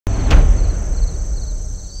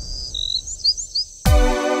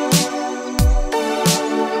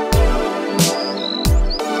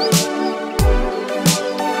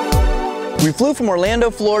We flew from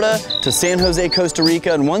Orlando, Florida to San Jose, Costa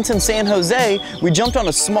Rica, and once in San Jose, we jumped on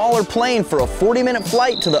a smaller plane for a 40-minute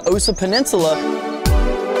flight to the Osa Peninsula,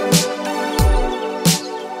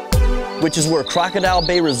 which is where Crocodile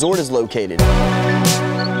Bay Resort is located.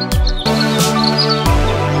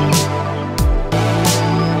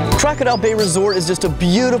 Crocodile Bay Resort is just a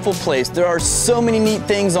beautiful place. There are so many neat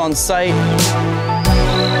things on site.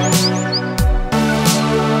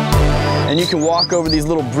 And you can walk over these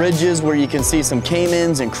little bridges where you can see some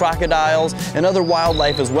caimans and crocodiles and other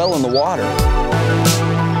wildlife as well in the water.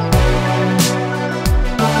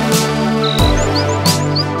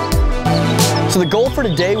 So the goal for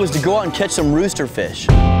today was to go out and catch some roosterfish.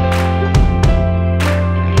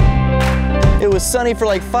 It was sunny for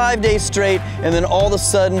like 5 days straight, and then all of a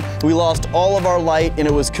sudden we lost all of our light and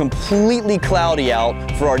it was completely cloudy out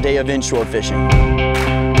for our day of inshore fishing.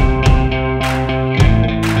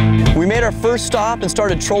 We made our first stop and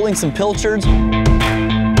started trolling some pilchards.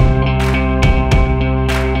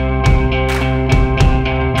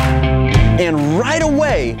 And right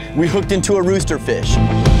away, we hooked into a roosterfish.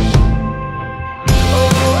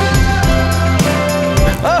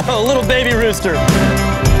 Oh, little baby rooster.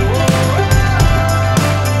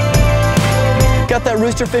 Got that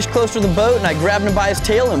roosterfish close to the boat and I grabbed him by his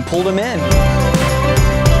tail and pulled him in.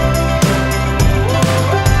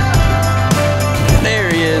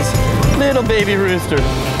 There he is, little baby rooster.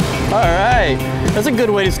 All right, that's a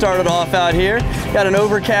good way to start it off out here. Got an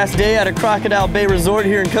overcast day at a Crocodile Bay Resort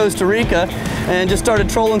here in Costa Rica and just started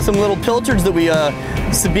trolling some little pilchards that we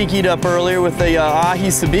sabikied up earlier with the ahi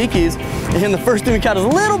sabikis. And the first thing we caught is a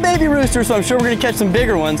little baby rooster, so I'm sure we're gonna catch some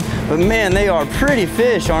bigger ones. But man, they are pretty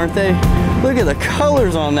fish, aren't they? Look at the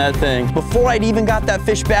colors on that thing. Before I'd even got that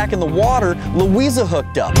fish back in the water, Luiza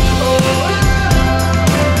hooked up.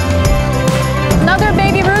 Another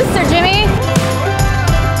baby rooster, Jimmy.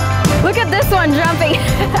 Look at this one jumping.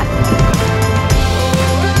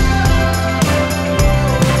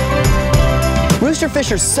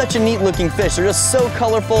 Roosterfish are such a neat looking fish. They're just so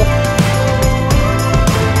colorful.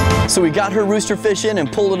 So we got her roosterfish in and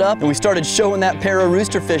pulled it up and we started showing that pair of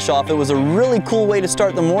roosterfish off. It was a really cool way to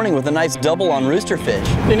start the morning with a nice double on roosterfish.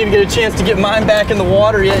 Didn't even get a chance to get mine back in the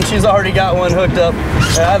water yet and she's already got one hooked up.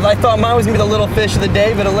 I thought mine was gonna be the little fish of the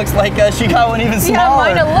day, but it looks like she got one even smaller.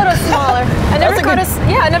 Yeah, mine a little smaller. I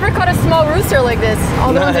never caught a small rooster like this.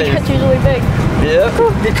 All the ones I catch usually big. Yeah,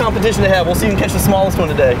 good competition to have. We'll see who can catch the smallest one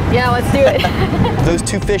today. Yeah, let's do it. Those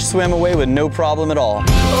two fish swam away with no problem at all.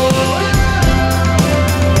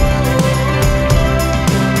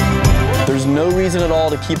 There's no reason at all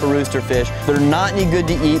to keep a roosterfish. They're not any good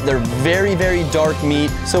to eat. They're very, very dark meat.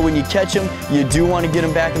 So when you catch them, you do want to get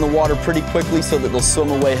them back in the water pretty quickly so that they'll swim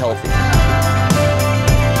away healthy.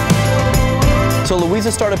 So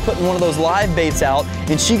Luiza started putting one of those live baits out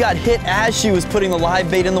and she got hit as she was putting the live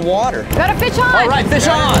bait in the water. Got a fish on! All right, fish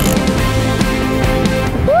on!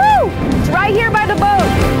 Woo! It's right here by the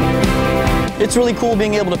boat. It's really cool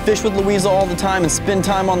being able to fish with Luiza all the time and spend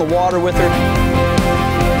time on the water with her,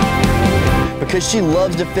 because she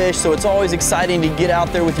loves to fish, so it's always exciting to get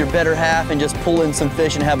out there with your better half and just pull in some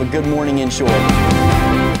fish and have a good morning inshore.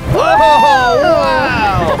 Oh,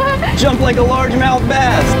 wow! Jump like a largemouth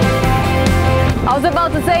bass. I was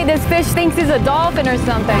about to say this fish thinks he's a dolphin or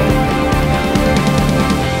something.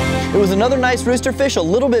 It was another nice roosterfish, a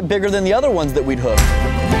little bit bigger than the other ones that we'd hooked.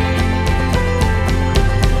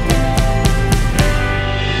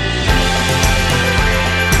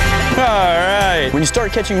 All right. When you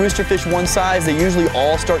start catching roosterfish one size, they usually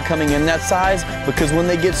all start coming in that size because when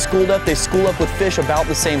they get schooled up, they school up with fish about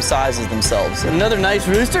the same size as themselves. Another nice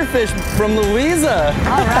roosterfish from Luiza.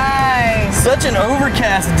 All right. Such an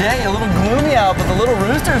overcast day, a little gloomy out, but the little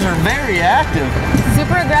roosters are very active.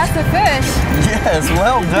 Super aggressive fish. Yes,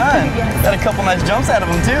 well done. Yes. Got a couple nice jumps out of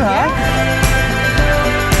them too, huh? Yeah.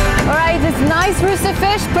 All right, this nice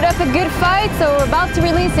roosterfish put up a good fight, so we're about to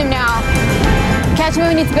release him now. Catch him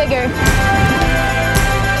when it's bigger.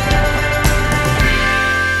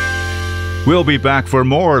 We'll be back for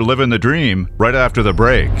more Living the Dream right after the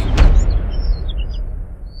break.